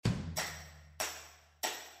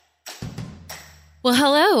Well,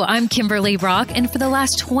 hello, I'm Kimberly Brock, and for the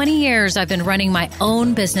last 20 years, I've been running my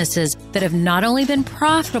own businesses that have not only been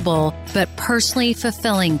profitable, but personally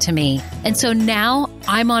fulfilling to me. And so now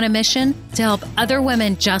I'm on a mission to help other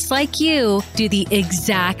women just like you do the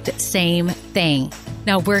exact same thing.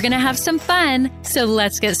 Now we're going to have some fun, so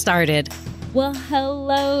let's get started. Well,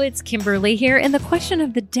 hello, it's Kimberly here, and the question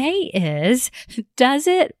of the day is, does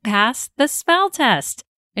it pass the smell test?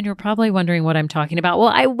 And you're probably wondering what I'm talking about. Well,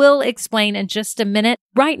 I will explain in just a minute.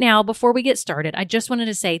 Right now, before we get started, I just wanted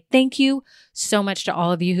to say thank you so much to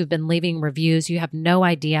all of you who've been leaving reviews. You have no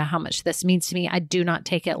idea how much this means to me. I do not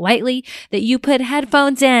take it lightly that you put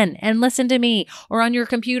headphones in and listen to me, or on your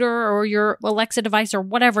computer or your Alexa device or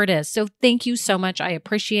whatever it is. So thank you so much. I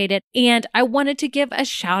appreciate it. And I wanted to give a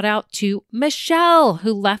shout out to Michelle,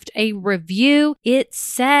 who left a review. It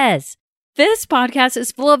says, "This podcast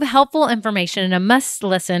is full of helpful information and a must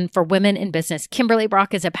listen for women in business. Kimberly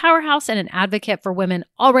Brock is a powerhouse and an advocate for women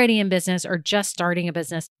already in business or just starting a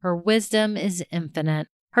business. Her wisdom is infinite.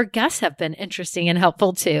 Her guests have been interesting and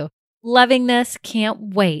helpful too. Loving this.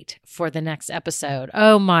 Can't wait for the next episode."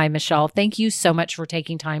 Oh my, Michelle, thank you so much for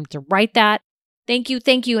taking time to write that. Thank you.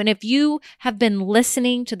 Thank you. And if you have been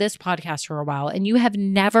listening to this podcast for a while and you have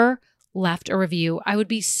never left a review, I would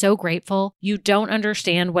be so grateful. You don't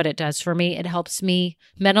understand what it does for me. It helps me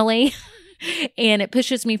mentally and it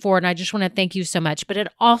pushes me forward. And I just want to thank you so much. But it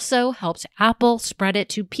also helps Apple spread it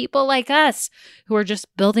to people like us who are just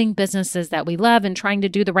building businesses that we love and trying to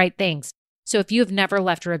do the right things. So if you have never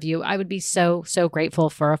left a review, I would be so grateful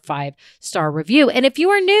for a 5-star review. And if you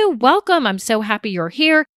are new, welcome. I'm so happy you're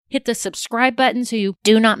here. Hit the subscribe button so you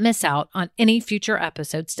do not miss out on any future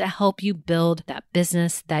episodes to help you build that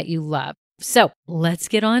business that you love. So let's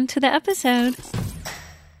get on to the episode.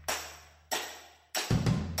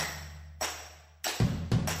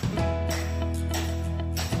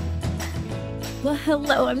 Well,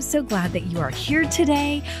 hello. I'm so glad that you are here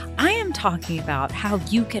today. I am talking about how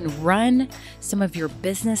you can run some of your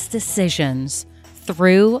business decisions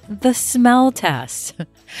through the smell test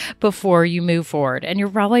before you move forward. And you're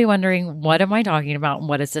probably wondering, what am I talking about? And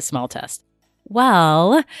what is the smell test?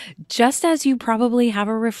 Well, just as you probably have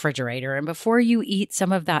a refrigerator, and before you eat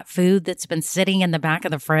some of that food that's been sitting in the back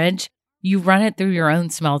of the fridge, you run it through your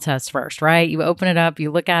own smell test first, right? You open it up,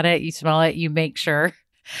 you look at it, you smell it, you make sure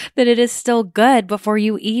that it is still good before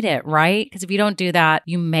you eat it, right? Because if you don't do that,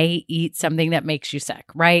 you may eat something that makes you sick,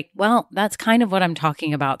 right? Well, that's kind of what I'm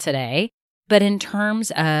talking about today. But in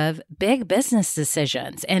terms of big business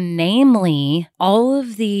decisions, and namely all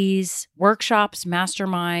of these workshops,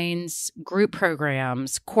 masterminds, group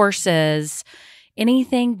programs, courses,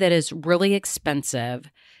 anything that is really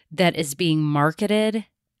expensive that is being marketed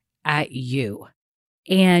at you.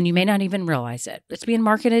 And you may not even realize it. It's being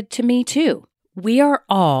marketed to me too. We are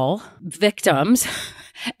all victims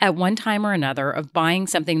at one time or another of buying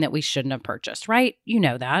something that we shouldn't have purchased, right? You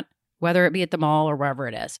know that, whether it be at the mall or wherever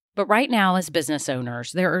it is. But right now, as business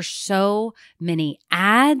owners, there are so many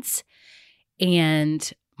ads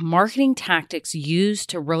and marketing tactics used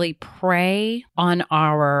to really prey on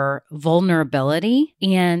our vulnerability.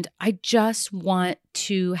 And I just want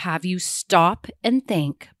to have you stop and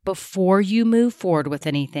think before you move forward with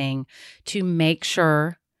anything to make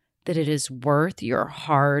sure that it is worth your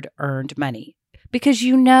hard-earned money. Because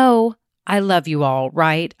you know I love you all,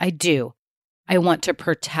 right? I do. I want to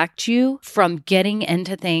protect you from getting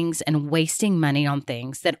into things and wasting money on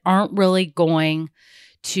things that aren't really going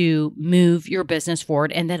to move your business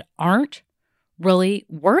forward and that aren't really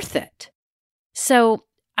worth it. So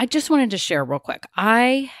I just wanted to share real quick.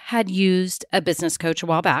 I had used a business coach a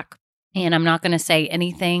while back, and I'm not going to say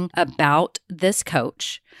anything about this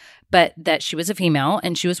coach, but that she was a female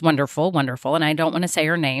and she was wonderful. And I don't want to say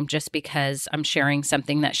her name just because I'm sharing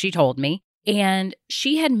something that she told me. And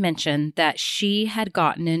she had mentioned that she had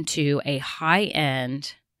gotten into a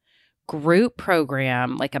high-end group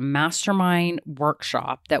program, like a mastermind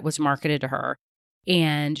workshop that was marketed to her.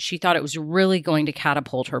 And she thought it was really going to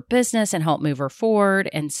catapult her business and help move her forward.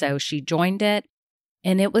 And so she joined it.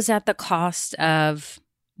 And it was at the cost of,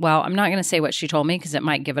 well, I'm not going to say what she told me because it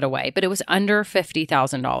might give it away, but it was under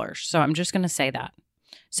 $50,000. So I'm just going to say that.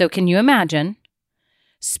 So can you imagine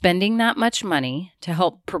spending that much money to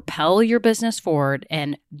help propel your business forward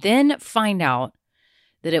and then find out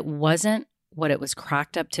that it wasn't what it was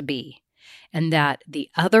cracked up to be, and that the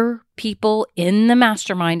other people in the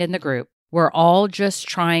mastermind in the group were all just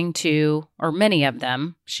trying to, or many of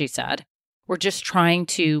them, she said, were just trying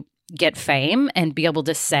to get fame and be able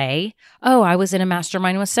to say, oh, I was in a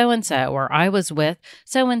mastermind with so-and-so, or I was with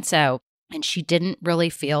so-and-so. And she didn't really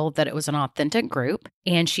feel that it was an authentic group,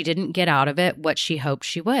 and she didn't get out of it what she hoped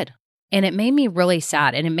she would. And it made me really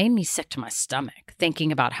sad, and it made me sick to my stomach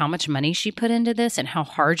thinking about how much money she put into this and how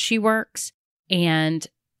hard she works and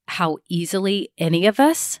how easily any of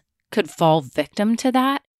us could fall victim to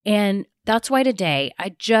that. And that's why today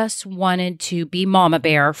I just wanted to be mama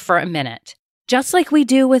bear for a minute, just like we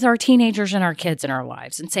do with our teenagers and our kids in our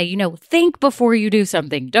lives, and say, think before you do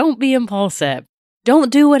something. Don't be impulsive.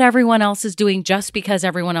 Don't do what everyone else is doing just because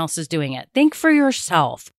everyone else is doing it. Think for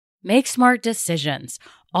yourself. Make smart decisions.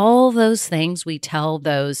 All those things we tell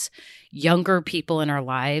those younger people in our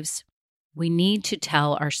lives, we need to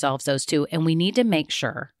tell ourselves those too. And we need to make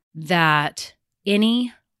sure that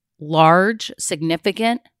any large,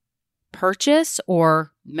 significant purchase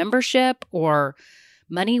or membership or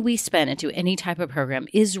money we spend into any type of program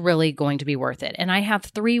is really going to be worth it. And I have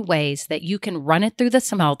 3 ways that you can run it through the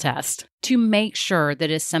smell test to make sure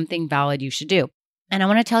that it's something valid you should do. And I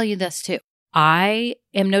want to tell you this too. I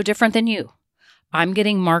am no different than you. I'm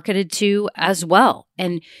getting marketed to as well.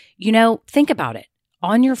 And, think about it.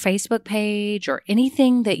 On your Facebook page or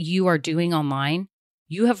anything that you are doing online,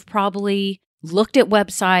 you have probably looked at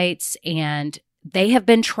websites and they have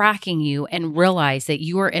been tracking you and realized that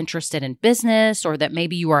you are interested in business, or that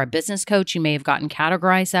maybe you are a business coach. You may have gotten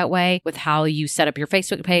categorized that way with how you set up your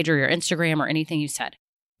Facebook page or your Instagram or anything you said.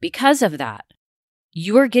 Because of that,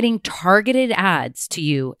 you are getting targeted ads to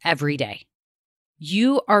you every day.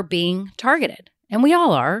 You are being targeted. And we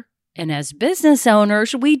all are. And as business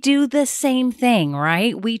owners, we do the same thing,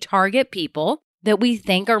 right? We target people that we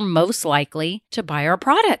think are most likely to buy our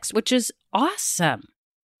products, which is awesome.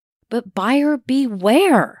 But buyer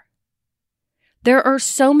beware. There are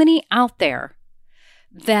so many out there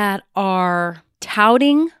that are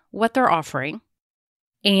touting what they're offering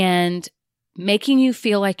and making you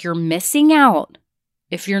feel like you're missing out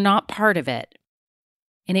if you're not part of it.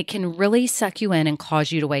 And it can really suck you in and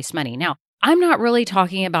cause you to waste money. Now, I'm not really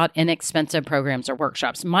talking about inexpensive programs or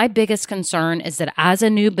workshops. My biggest concern is that as a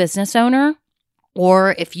new business owner,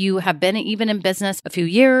 or if you have been even in business a few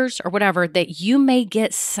years or whatever, that you may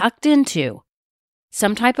get sucked into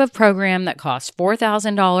some type of program that costs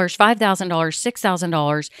 $4,000, $5,000,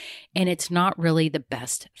 $6,000, and it's not really the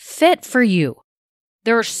best fit for you.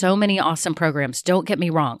 There are so many awesome programs. Don't get me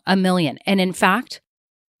wrong, a million. And in fact,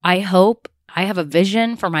 I have a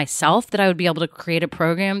vision for myself that I would be able to create a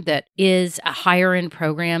program that is a higher end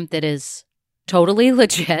program that is totally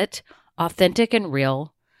legit, authentic, and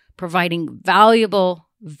real, providing valuable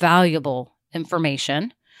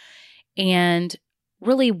information and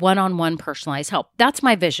really one-on-one personalized help. That's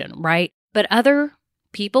my vision, right? But other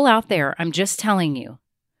people out there, I'm just telling you,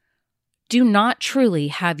 do not truly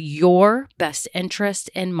have your best interest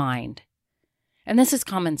in mind. And this is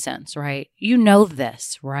common sense, right? You know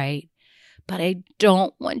this, right? But I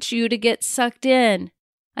don't want you to get sucked in.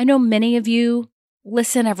 I know many of you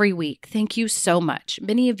listen every week. Thank you so much.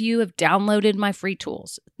 Many of you have downloaded my free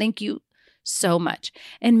tools. Thank you so much.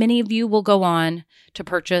 And many of you will go on to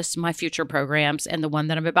purchase my future programs and the one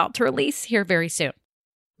that I'm about to release here very soon,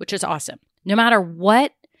 which is awesome. No matter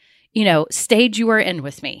what, stage you are in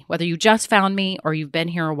with me, whether you just found me or you've been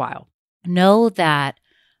here a while, know that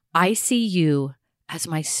I see you as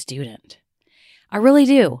my student. I really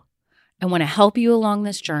do. I want to help you along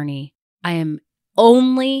this journey. I am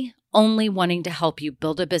only wanting to help you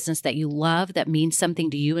build a business that you love, that means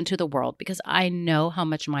something to you and to the world, because I know how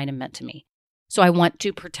much mine have meant to me. So I want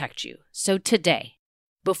to protect you. So today,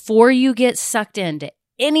 before you get sucked into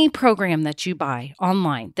any program that you buy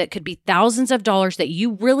online that could be thousands of dollars that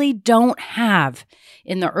you really don't have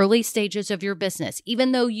in the early stages of your business,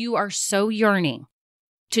 even though you are so yearning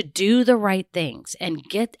to do the right things and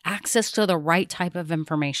get access to the right type of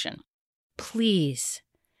information, please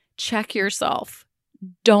check yourself.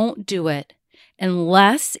 Don't do it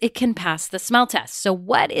unless it can pass the smell test. So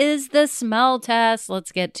what is the smell test?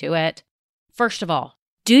 Let's get to it. First of all,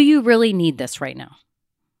 do you really need this right now?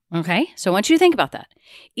 Okay, so I want you to think about that.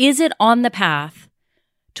 Is it on the path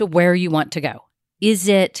to where you want to go? Is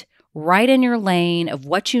it right in your lane of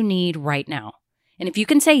what you need right now? And if you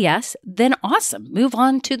can say yes, then awesome. Move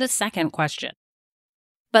on to the second question.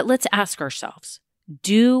 But let's ask ourselves,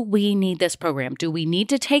 do we need this program? Do we need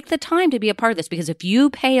to take the time to be a part of this? Because if you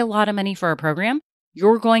pay a lot of money for a program,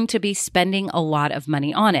 you're going to be spending a lot of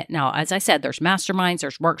money on it. Now, as I said, there's masterminds,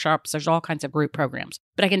 there's workshops, there's all kinds of group programs.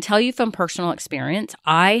 But I can tell you from personal experience,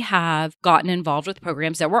 I have gotten involved with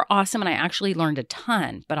programs that were awesome and I actually learned a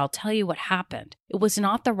ton. But I'll tell you what happened. It was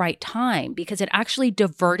not the right time because it actually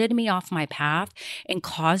diverted me off my path and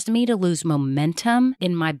caused me to lose momentum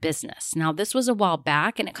in my business. Now, this was a while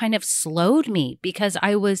back and it kind of slowed me because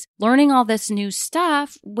I was learning all this new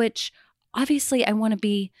stuff, which obviously I want to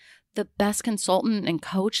be the best consultant and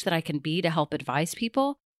coach that I can be to help advise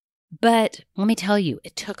people. But let me tell you,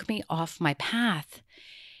 it took me off my path.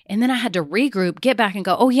 And then I had to regroup, get back and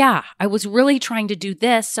go, oh yeah, I was really trying to do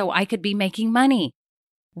this so I could be making money,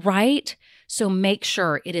 right? So make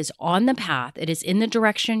sure it is on the path, it is in the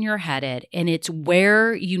direction you're headed, and it's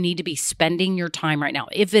where you need to be spending your time right now.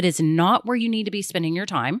 If it is not where you need to be spending your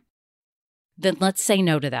time, then let's say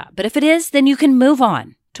no to that. But if it is, then you can move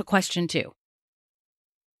on to question 2.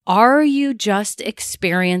 Are you just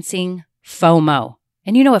experiencing FOMO?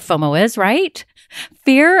 And you know what FOMO is, right?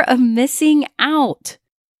 Fear of missing out.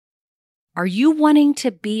 Are you wanting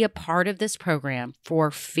to be a part of this program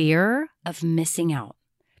for fear of missing out?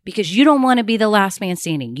 Because you don't want to be the last man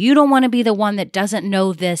standing. You don't want to be the one that doesn't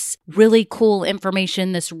know this really cool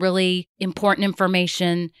information, this really important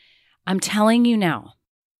information. I'm telling you now,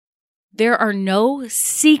 there are no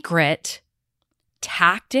secret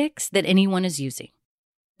tactics that anyone is using.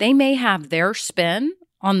 They may have their spin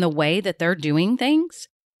on the way that they're doing things,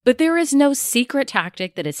 but there is no secret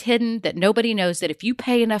tactic that is hidden that nobody knows that if you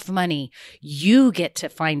pay enough money, you get to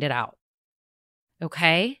find it out.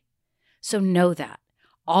 Okay? So know that.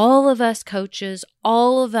 All of us coaches,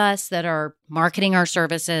 all of us that are marketing our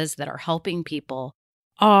services, that are helping people,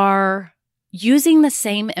 are using the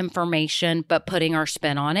same information, but putting our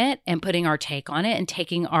spin on it and putting our take on it and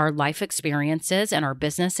taking our life experiences and our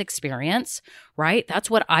business experience, right? That's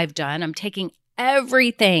what I've done. I'm taking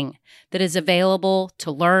everything that is available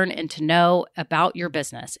to learn and to know about your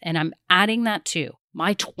business. And I'm adding that to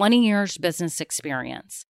my 20 years business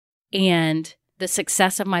experience. And the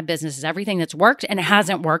success of my business is everything that's worked and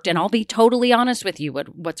hasn't worked. And I'll be totally honest with you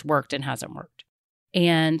what's worked and hasn't worked.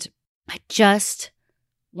 And I just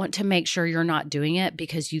want to make sure you're not doing it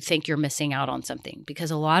because you think you're missing out on something. Because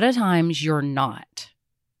a lot of times you're not.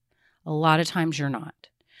 A lot of times you're not.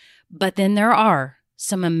 But then there are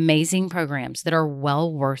some amazing programs that are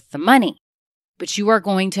well worth the money. But you are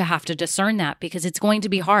going to have to discern that because it's going to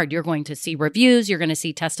be hard. You're going to see reviews, you're going to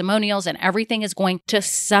see testimonials, and everything is going to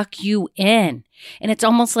suck you in. And it's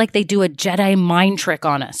almost like they do a Jedi mind trick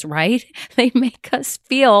on us, right? They make us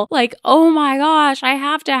feel like, oh my gosh, I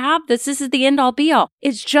have to have this. This is the end all be all.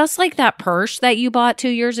 It's just like that purse that you bought 2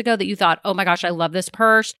 years ago that you thought, oh my gosh, I love this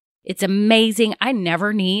purse. It's amazing. I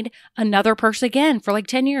never need another purse again for like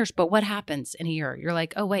 10 years. But what happens in a year? You're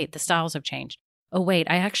like, oh wait, the styles have changed. Oh wait,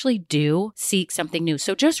 I actually do seek something new.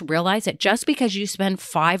 So just realize that just because you spend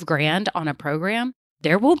 $5,000 on a program,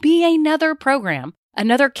 there will be another program,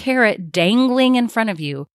 another carrot dangling in front of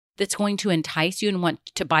you that's going to entice you and want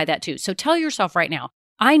to buy that too. So tell yourself right now,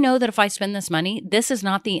 I know that if I spend this money, this is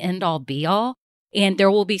not the end all be all. And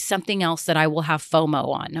there will be something else that I will have FOMO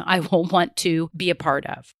on. I will want to be a part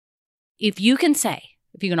of. If you can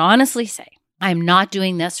honestly say, I'm not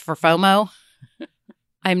doing this for FOMO,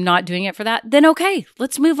 I'm not doing it for that, then okay,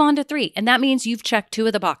 let's move on to 3. And that means you've checked 2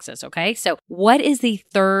 of the boxes, okay? So what is the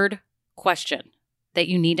third question that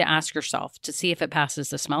you need to ask yourself to see if it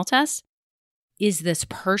passes the smell test? Is this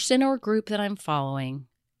person or group that I'm following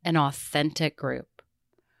an authentic group?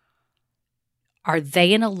 Are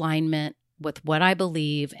they in alignment with what I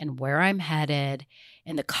believe and where I'm headed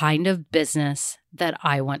and the kind of business that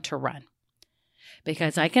I want to run?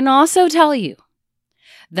 Because I can also tell you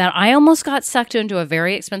that I almost got sucked into a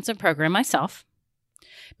very expensive program myself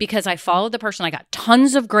because I followed the person. I got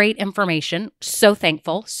tons of great information. So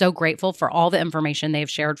thankful, so grateful for all the information they've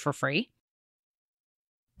shared for free.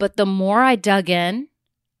 But the more I dug in,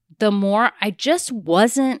 the more I just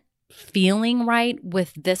wasn't feeling right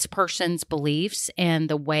with this person's beliefs and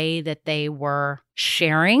the way that they were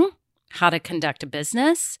sharing how to conduct a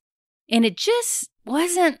business. And it just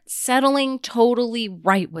wasn't settling totally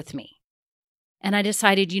right with me. And I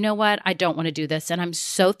decided, you know what? I don't want to do this. And I'm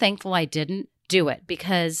so thankful I didn't do it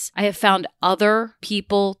because I have found other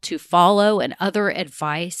people to follow and other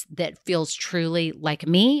advice that feels truly like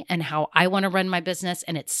me and how I want to run my business.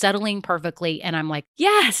 And it's settling perfectly. And I'm like,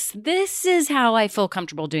 yes, this is how I feel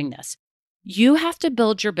comfortable doing this. You have to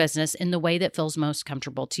build your business in the way that feels most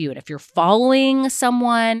comfortable to you. And if you're following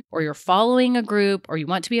someone or you're following a group or you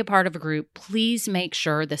want to be a part of a group, please make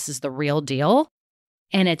sure this is the real deal.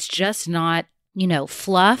 And it's just not,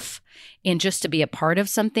 fluff. And just to be a part of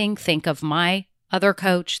something, think of my other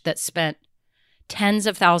coach that spent tens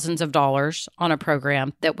of thousands of dollars on a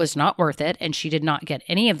program that was not worth it. And she did not get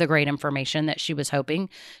any of the great information that she was hoping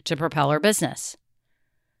to propel her business.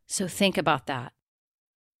 So think about that.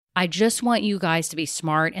 I just want you guys to be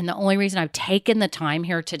smart. And the only reason I've taken the time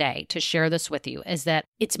here today to share this with you is that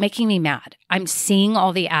it's making me mad. I'm seeing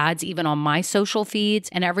all the ads, even on my social feeds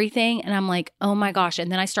and everything. And I'm like, oh my gosh.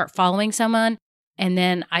 And then I start following someone And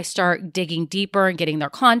then I start digging deeper and getting their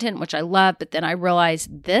content, which I love. But then I realize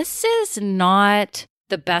this is not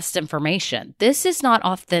the best information. This is not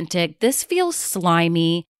authentic. This feels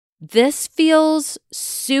slimy. This feels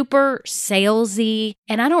super salesy.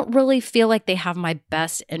 And I don't really feel like they have my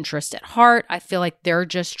best interest at heart. I feel like they're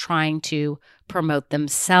just trying to promote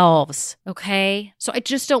themselves. Okay. So I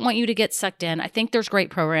just don't want you to get sucked in. I think there's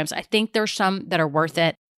great programs. I think there's some that are worth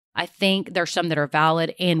it. I think there's some that are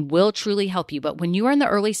valid and will truly help you. But when you are in the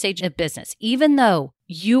early stage of business, even though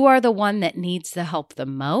you are the one that needs the help the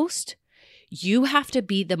most, you have to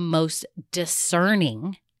be the most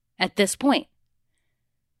discerning at this point.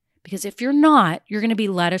 Because if you're not, you're going to be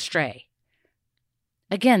led astray.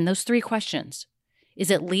 Again, those 3 questions.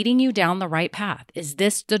 Is it leading you down the right path? Is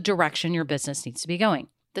this the direction your business needs to be going?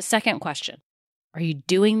 The second question, are you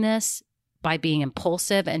doing this by being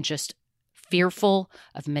impulsive and just fearful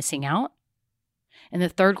of missing out? And the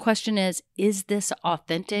third question is this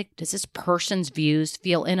authentic? Does this person's views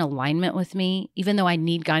feel in alignment with me? Even though I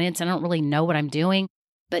need guidance, I don't really know what I'm doing,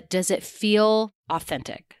 but does it feel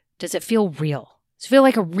authentic? Does it feel real? Does it feel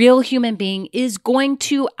like a real human being is going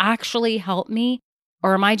to actually help me?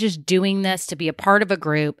 Or am I just doing this to be a part of a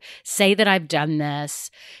group, say that I've done this,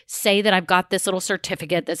 say that I've got this little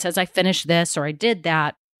certificate that says I finished this or I did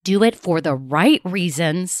that? Do it for the right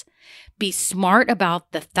reasons. Be smart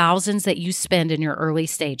about the thousands that you spend in your early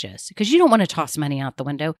stages because you don't want to toss money out the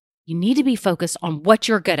window. You need to be focused on what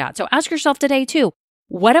you're good at. So ask yourself today too,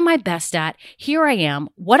 what am I best at? Here I am.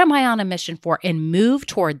 What am I on a mission for? And move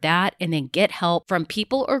toward that and then get help from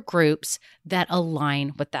people or groups that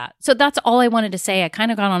align with that. So that's all I wanted to say. I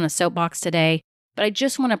kind of got on a soapbox today, but I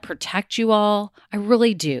just want to protect you all. I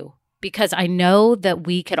really do. Because I know that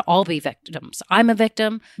we could all be victims. I'm a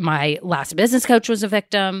victim. My last business coach was a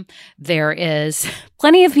victim. There is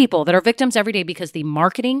plenty of people that are victims every day because the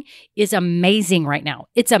marketing is amazing right now.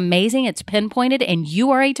 It's amazing. It's pinpointed and you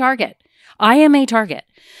are a target. I am a target.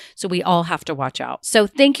 So we all have to watch out. So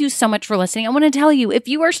thank you so much for listening. I want to tell you, if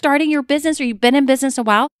you are starting your business or you've been in business a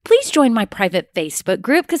while, please join my private Facebook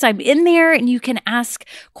group because I'm in there and you can ask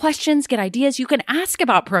questions, get ideas. You can ask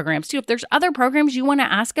about programs too. If there's other programs you want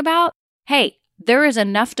to ask about, hey, there is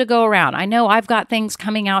enough to go around. I know I've got things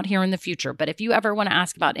coming out here in the future, but if you ever want to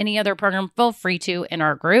ask about any other program, feel free to in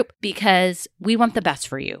our group because we want the best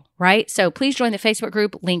for you, right? So please join the Facebook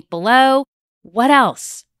group, link below. What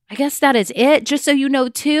else? I guess that is it. Just so you know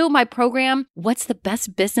too, my program, What's the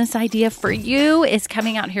Best Business Idea for You, is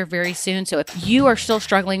coming out here very soon. So if you are still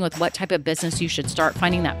struggling with what type of business you should start,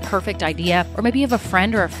 finding that perfect idea, or maybe you have a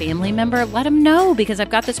friend or a family member, let them know because I've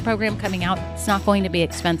got this program coming out. It's not going to be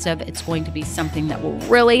expensive. It's going to be something that will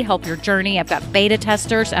really help your journey. I've got beta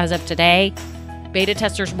testers as of today. Beta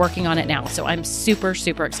testers working on it now. So I'm super,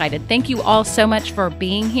 super excited. Thank you all so much for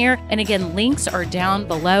being here. And again, links are down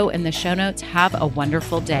below in the show notes. Have a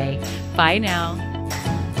wonderful day. Bye now.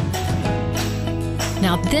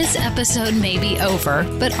 Now, this episode may be over,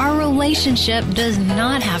 but our relationship does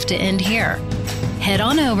not have to end here. Head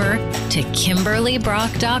on over to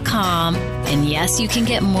KimberlyBrock.com. And yes, you can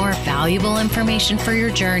get more valuable information for your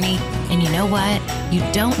journey. And you know what? You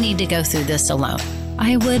don't need to go through this alone.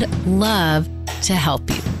 I would love to help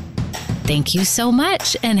you. Thank you so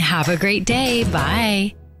much and have a great day.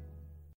 Bye.